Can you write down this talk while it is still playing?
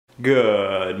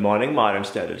Good morning, Modern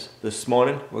Steaders. This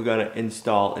morning we're going to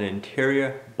install an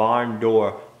interior barn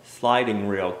door sliding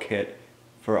rail kit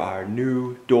for our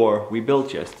new door we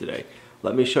built yesterday.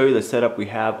 Let me show you the setup we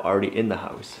have already in the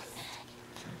house.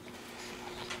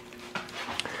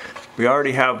 We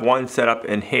already have one set up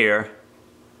in here,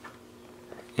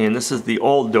 and this is the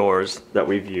old doors that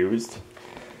we've used.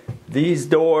 These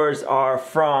doors are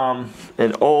from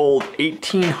an old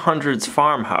 1800s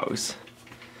farmhouse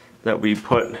that we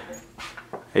put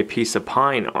a piece of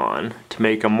pine on to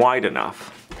make them wide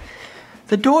enough.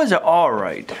 The doors are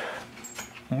alright.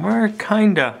 We're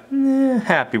kinda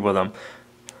happy with them.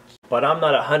 But I'm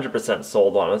not 100%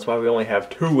 sold on them. That's why we only have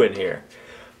two in here.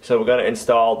 So we're gonna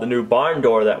install the new barn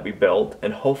door that we built,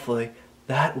 and hopefully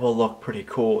that will look pretty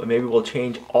cool, and maybe we'll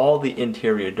change all the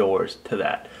interior doors to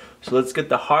that. So let's get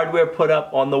the hardware put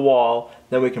up on the wall,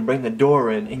 then we can bring the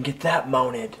door in and get that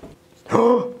mounted.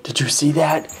 Oh, did you see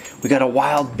that? We got a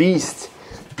wild beast.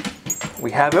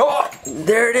 We have it. Oh,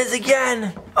 there it is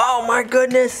again. Oh my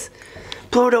goodness.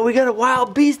 Pluto, we got a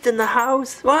wild beast in the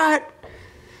house. What?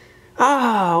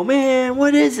 Oh man,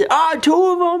 what is it? Oh, two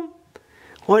of them.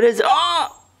 What is it?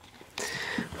 Oh!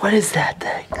 What is that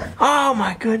thing? Oh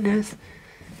my goodness.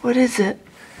 What is it?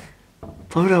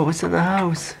 Pluto, what's in the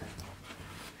house?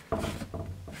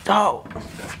 Oh.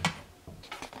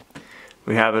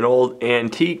 We have an old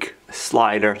antique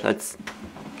slider that's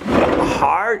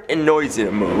hard and noisy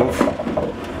to move.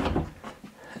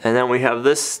 And then we have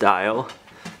this style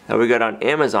that we got on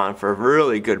Amazon for a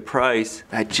really good price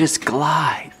that just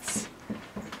glides.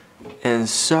 And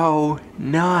so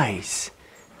nice.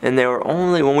 And they were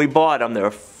only, when we bought them, they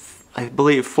were, I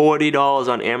believe, $40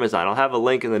 on Amazon. I'll have a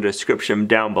link in the description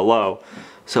down below.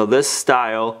 So this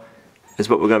style is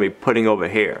what we're gonna be putting over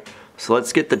here. So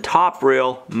let's get the top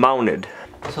rail mounted.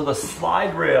 So the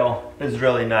slide rail is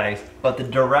really nice, but the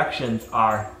directions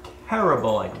are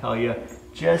terrible, I tell you.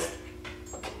 Just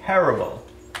terrible.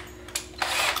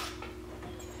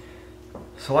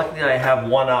 So luckily I have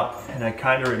one up, and I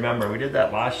kind of remember, we did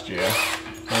that last year,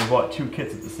 and we bought two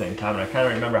kits at the same time, and I kind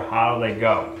of remember how they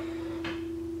go.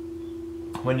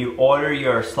 When you order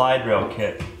your slide rail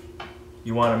kit,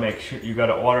 you want to make sure, you got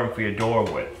to order them for your door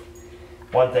width.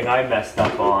 One thing I messed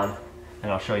up on,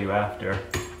 and I'll show you after,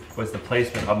 was the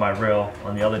placement of my rail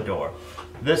on the other door.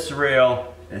 This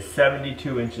rail is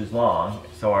 72 inches long,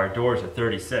 so our doors are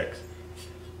 36.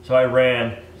 So I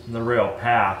ran the rail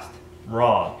past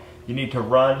wrong. You need to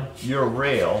run your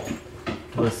rail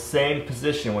to the same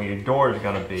position where your door is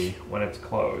going to be when it's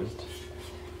closed.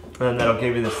 And then that'll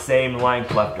give you the same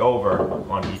length left over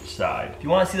on each side. If you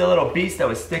want to see the little beast that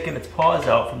was sticking its paws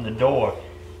out from the door,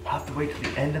 you'll have to wait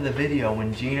till the end of the video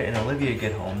when Gina and Olivia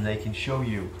get home and they can show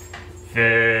you.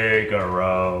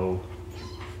 Figaro.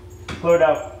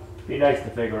 Pluto, be nice to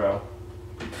Figaro.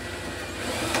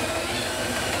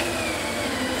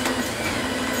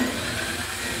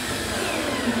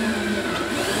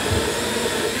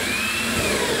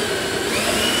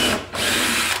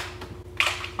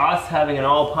 Us having an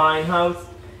all pine house,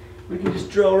 we can just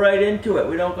drill right into it.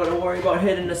 We don't got to worry about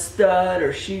hitting a stud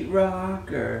or sheetrock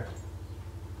or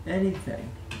anything.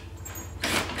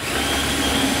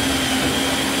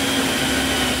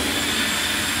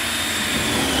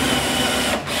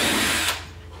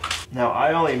 Now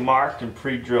I only marked and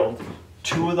pre-drilled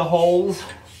two of the holes.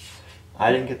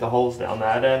 I didn't get the holes down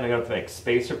that end. I'm going to make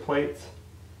spacer plates.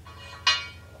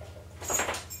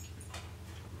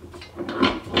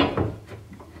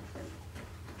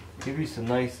 Give you some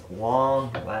nice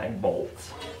long lag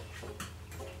bolts.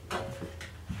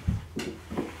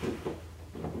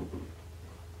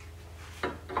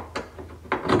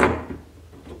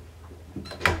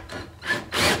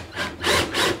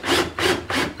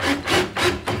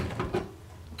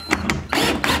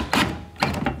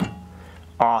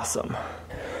 Awesome.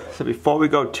 So before we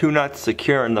go too nuts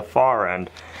securing the far end,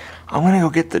 I'm gonna go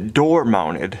get the door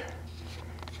mounted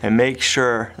and make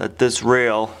sure that this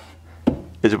rail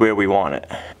is where we want it.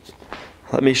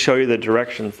 Let me show you the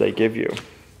directions they give you.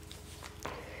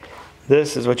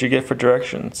 This is what you get for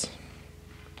directions.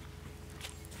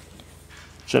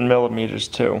 It's in millimeters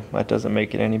too. That doesn't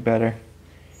make it any better.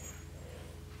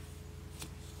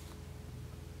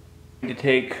 We need to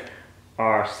take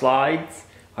our slides,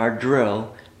 our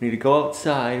drill, we need to go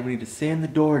outside, we need to sand the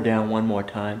door down one more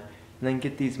time, and then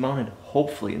get these mounted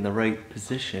hopefully in the right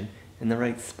position, in the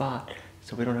right spot,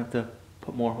 so we don't have to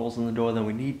put more holes in the door than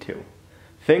we need to.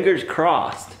 Fingers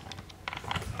crossed.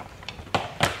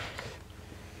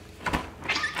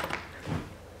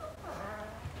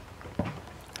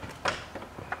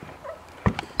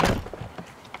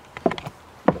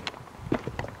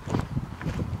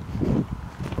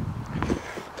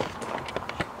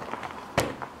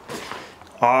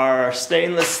 Our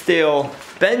stainless steel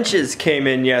benches came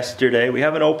in yesterday. We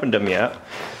haven't opened them yet.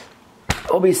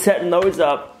 We'll be setting those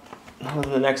up in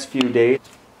the next few days.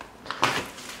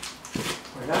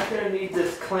 We're not going to need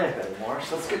this clamp anymore,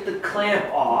 so let's get the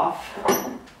clamp off.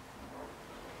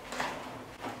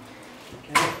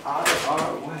 Get it out of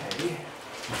our way.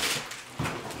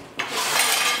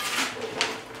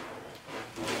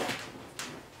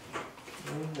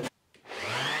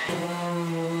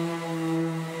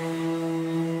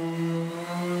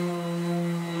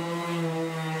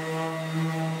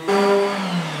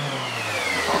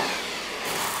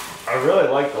 I really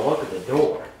like the look of the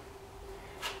door.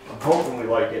 I'm hoping we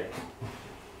like it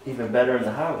even better in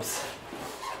the house.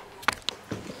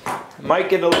 It might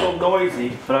get a little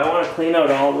noisy, but I want to clean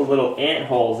out all the little ant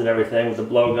holes and everything with the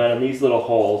blowgun and these little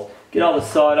holes. Get all the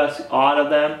sawdust out of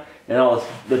them and all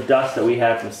the dust that we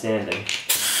had from sanding.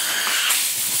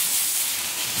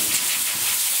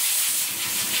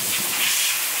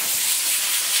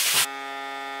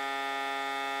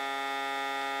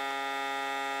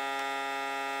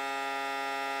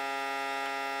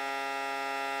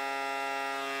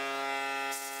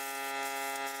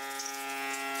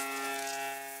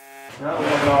 Now we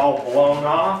have it all blown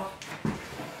off.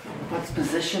 Let's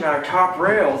position our top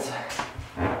rails.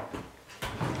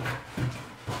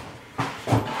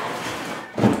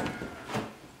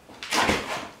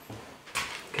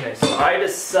 Okay, so I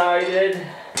decided,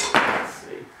 let's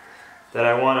see, that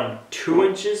I want them 2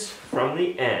 inches from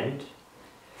the end.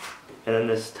 And then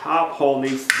this top hole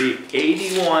needs to be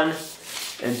 81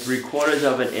 3/4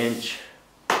 of an inch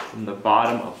from the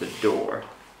bottom of the door.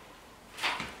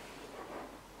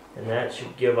 And that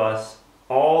should give us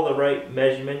all the right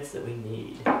measurements that we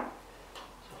need. So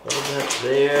hold that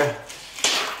there.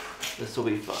 This will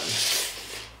be fun.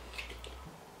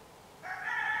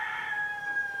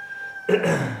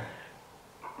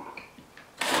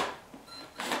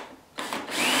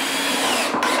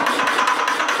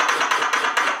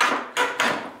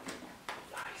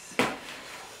 Nice.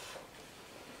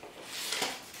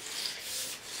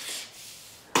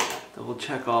 Double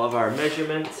check all of our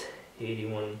measurements.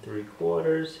 81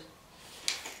 3/4.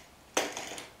 Get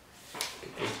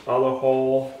this other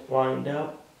hole lined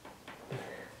up.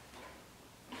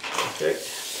 Perfect.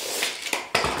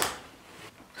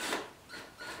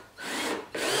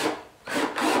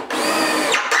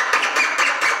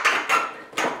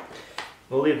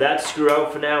 We'll leave that screw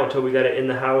out for now until we got it in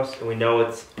the house and we know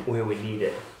it's where we need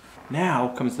it. Now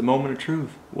comes the moment of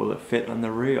truth. Will it fit on the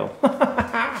rail?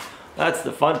 That's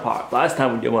the fun part. Last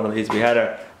time we did one of these, we had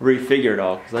to refigure it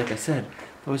all. Because like I said,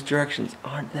 those directions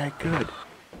aren't that good.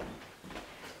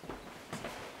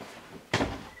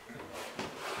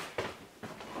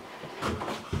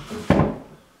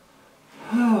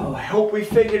 Oh, I hope we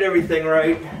figured everything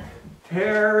right.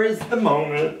 Here is the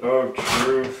moment of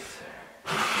truth.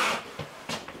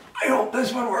 I hope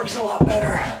this one works a lot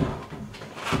better.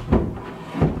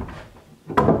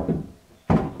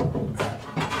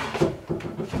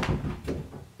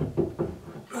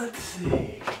 Let's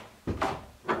see.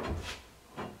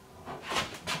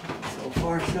 So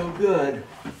far so good.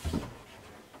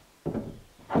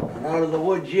 Not out of the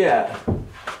woods yet.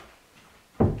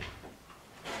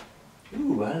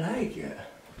 Ooh, I like it.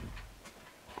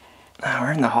 Now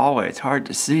we're in the hallway. It's hard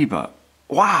to see, but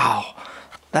wow,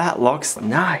 that looks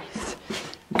nice.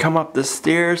 Come up the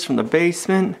stairs from the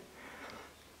basement.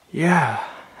 Yeah,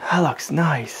 that looks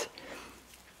nice.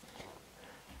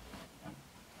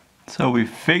 So we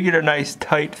figured a nice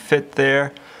tight fit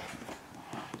there.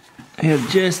 We have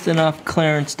just enough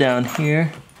clearance down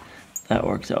here. That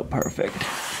works out perfect.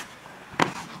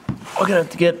 We're gonna have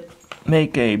to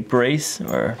make a brace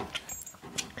or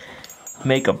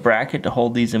make a bracket to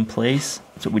hold these in place.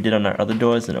 That's what we did on our other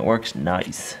doors and it works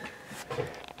nice.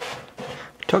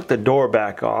 Took the door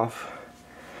back off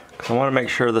because I want to make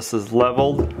sure this is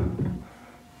leveled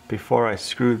before I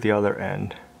screw the other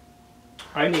end.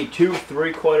 I need 2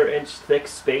 3/4 inch thick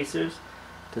spacers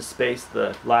to space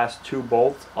the last 2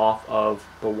 bolts off of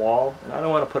the wall, and I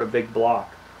don't want to put a big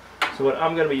block. So what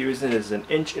I'm going to be using is an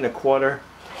 1 1/4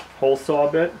 hole saw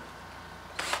bit.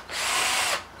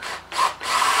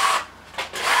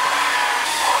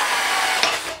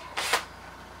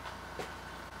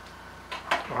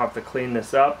 I'll have to clean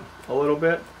this up a little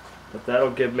bit, but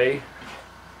that'll give me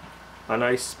a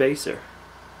nice spacer.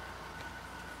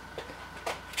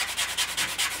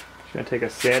 Just gonna take a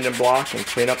sanding block and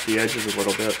clean up the edges a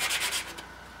little bit.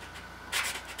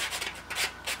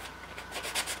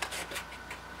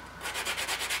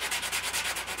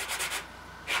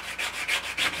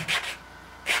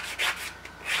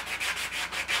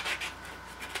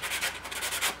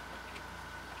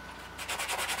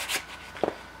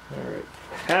 Alright, it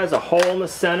has a hole in the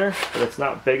center, but it's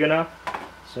not big enough.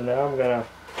 So now I'm gonna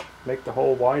make the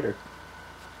hole wider.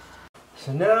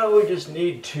 So now we just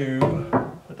need to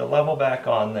put the level back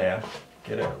on there,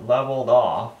 get it leveled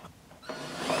off.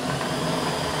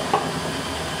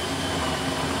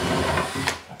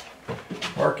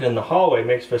 Working in the hallway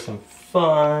makes for some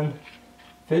fun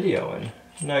videoing.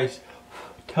 Nice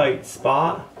tight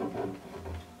spot.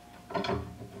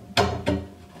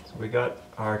 So we got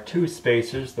our two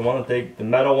spacers, the one that the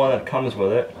metal one that comes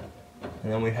with it,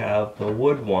 and then we have the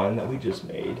wood one that we just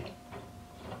made.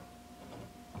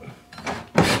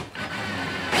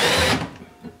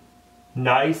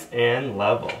 Nice and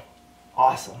level.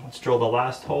 Awesome. Let's drill the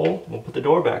last hole. We'll put the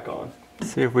door back on.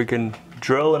 Let's see if we can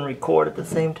drill and record at the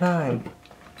same time.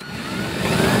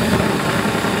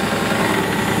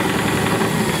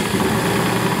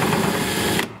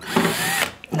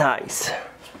 Nice.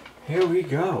 Here we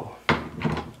go.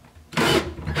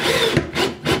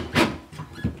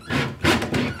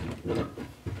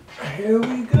 Here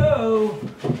we go.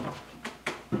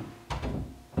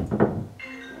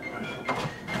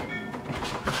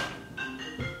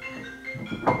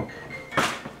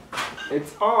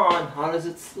 It's on. How does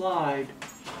it slide?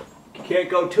 You can't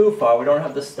go too far. We don't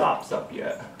have the stops up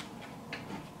yet.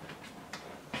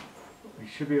 We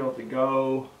should be able to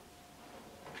go.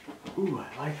 Ooh,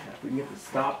 I like that. We can get the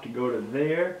stop to go to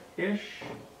there-ish.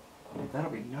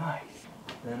 That'll be nice.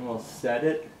 Then we'll set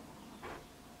it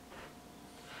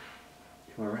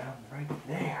to around right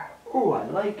there. Ooh, I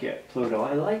like it, Pluto.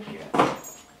 I like it.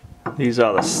 These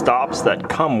are the stops that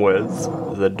come with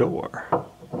the door.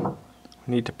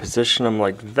 We need to position them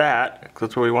like that, because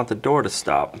that's where we want the door to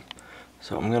stop.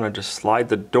 So I'm going to just slide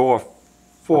the door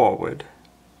forward.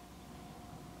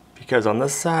 Because on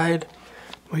this side,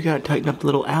 we got to tighten up the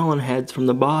little Allen heads from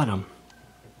the bottom.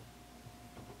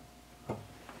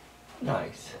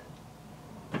 Nice.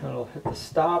 Then it'll hit the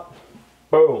stop.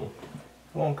 Boom.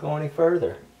 It won't go any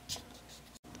further.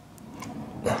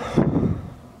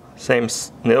 Same,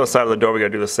 on the other side of the door we got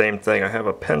to do the same thing. I have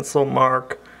a pencil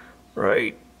mark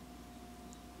right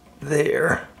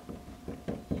there.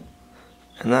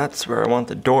 And that's where I want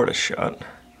the door to shut.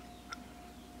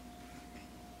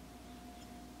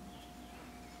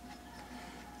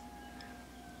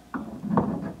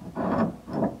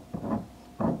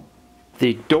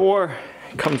 The door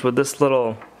comes with this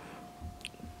little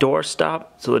door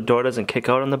stop so the door doesn't kick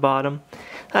out on the bottom.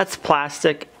 That's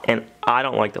plastic and I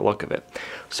don't like the look of it.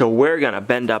 So we're gonna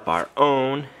bend up our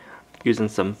own using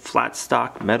some flat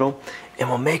stock metal and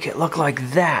we'll make it look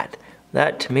like that.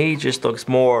 That to me just looks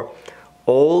more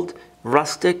old,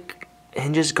 rustic,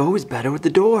 and just goes better with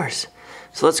the doors.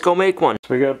 So let's go make one.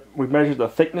 So we measured the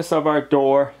thickness of our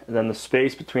door and then the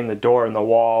space between the door and the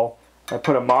wall. I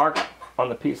put a mark on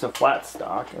the piece of flat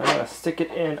stock and I'm going to stick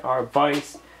it in our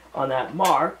vise on that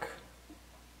mark.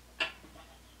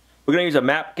 We're going to use a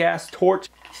MAP gas torch.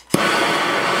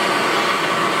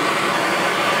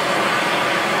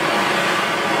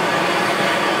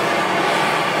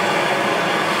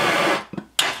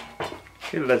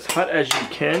 Get it as hot as you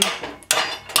can.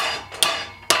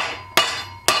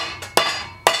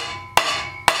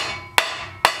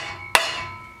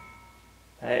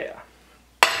 There.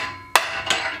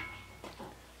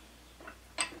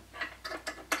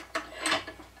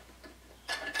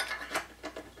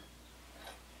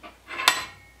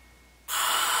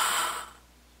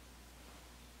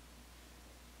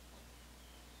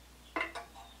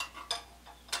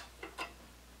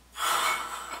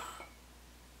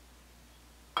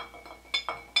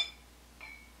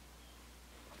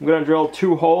 I'm going to drill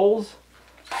 2 holes.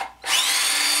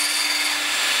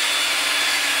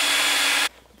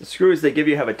 The screws they give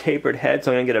you have a tapered head,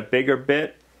 so I'm going to get a bigger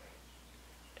bit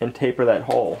and taper that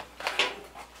hole.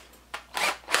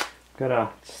 I'm going to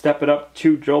step it up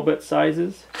 2 drill bit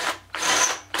sizes.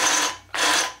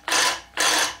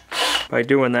 By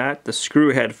doing that, the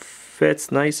screw head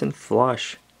fits nice and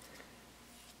flush.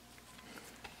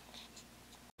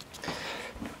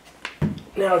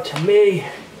 Now to me,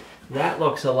 that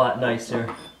looks a lot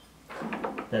nicer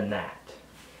than that.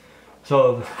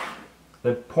 So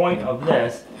the point of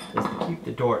this is to keep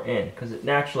the door in because it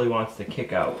naturally wants to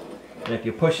kick out. And if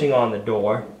you're pushing on the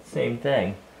door, same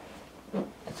thing.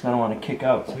 It's going to want to kick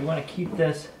out. So we want to keep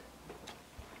this.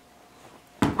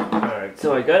 Alright,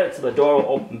 so I got it so the door will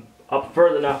open up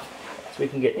further enough so we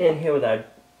can get in here with our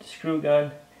screw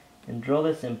gun and drill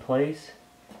this in place.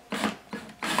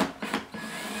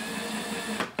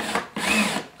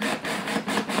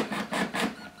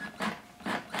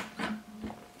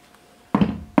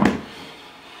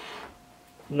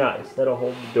 Nice, that'll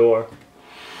hold the door.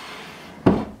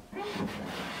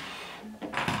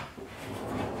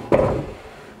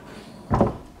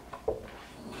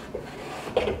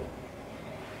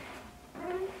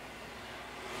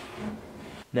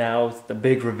 Now it's the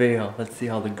big reveal. Let's see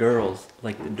how the girls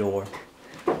like the door.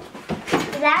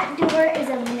 That door is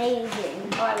amazing.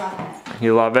 Oh, I love it.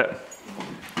 You love it?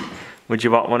 Would you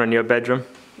want one in your bedroom?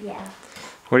 Yeah.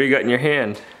 What do you got in your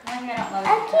hand? I don't love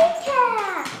A it. Kit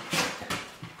Kat.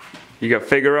 You got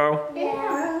Figaro?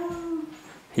 Yeah.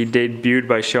 He debuted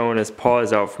by showing his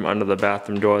paws out from under the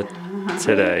bathroom door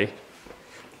today.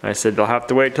 I said they'll have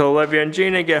to wait till Olivia and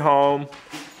Gina get home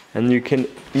and you can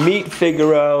meet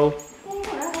Figaro.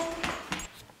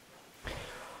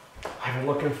 I've been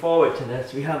looking forward to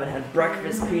this. We haven't had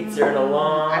breakfast pizza in a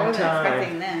long I wasn't time.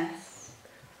 expecting this.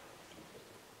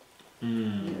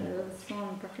 Mm. Yeah, this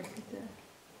one breakfast pizza.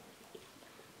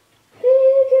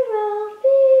 Figaro,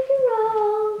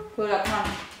 Figaro. Pull it up, come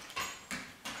on.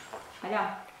 I know.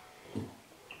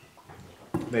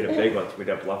 Made a big one so we'd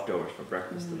have leftovers for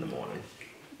breakfast in the morning.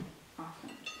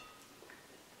 Awesome.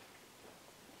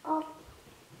 Oh.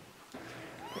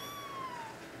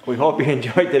 We hope you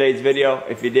enjoyed today's video.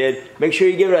 If you did, make sure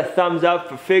you give it a thumbs up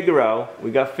for Figaro.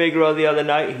 We got Figaro the other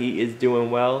night. He is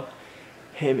doing well.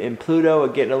 Him and Pluto are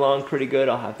getting along pretty good.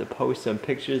 I'll have to post some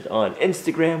pictures on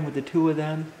Instagram with the two of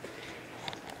them.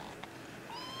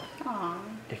 Aww.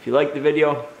 If you like the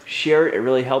video, share it. It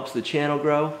really helps the channel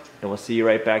grow. And we'll see you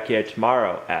right back here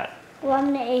tomorrow at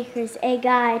Lumnah Acres, a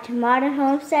guide to modern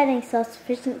homesteading,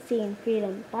 self-sufficiency, and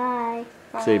freedom. Bye.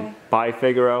 Bye. Say bye,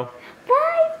 Figaro.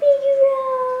 Bye,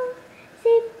 Figaro.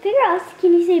 Say, Figaro,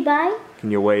 can you say bye? Can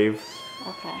you wave?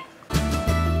 Okay.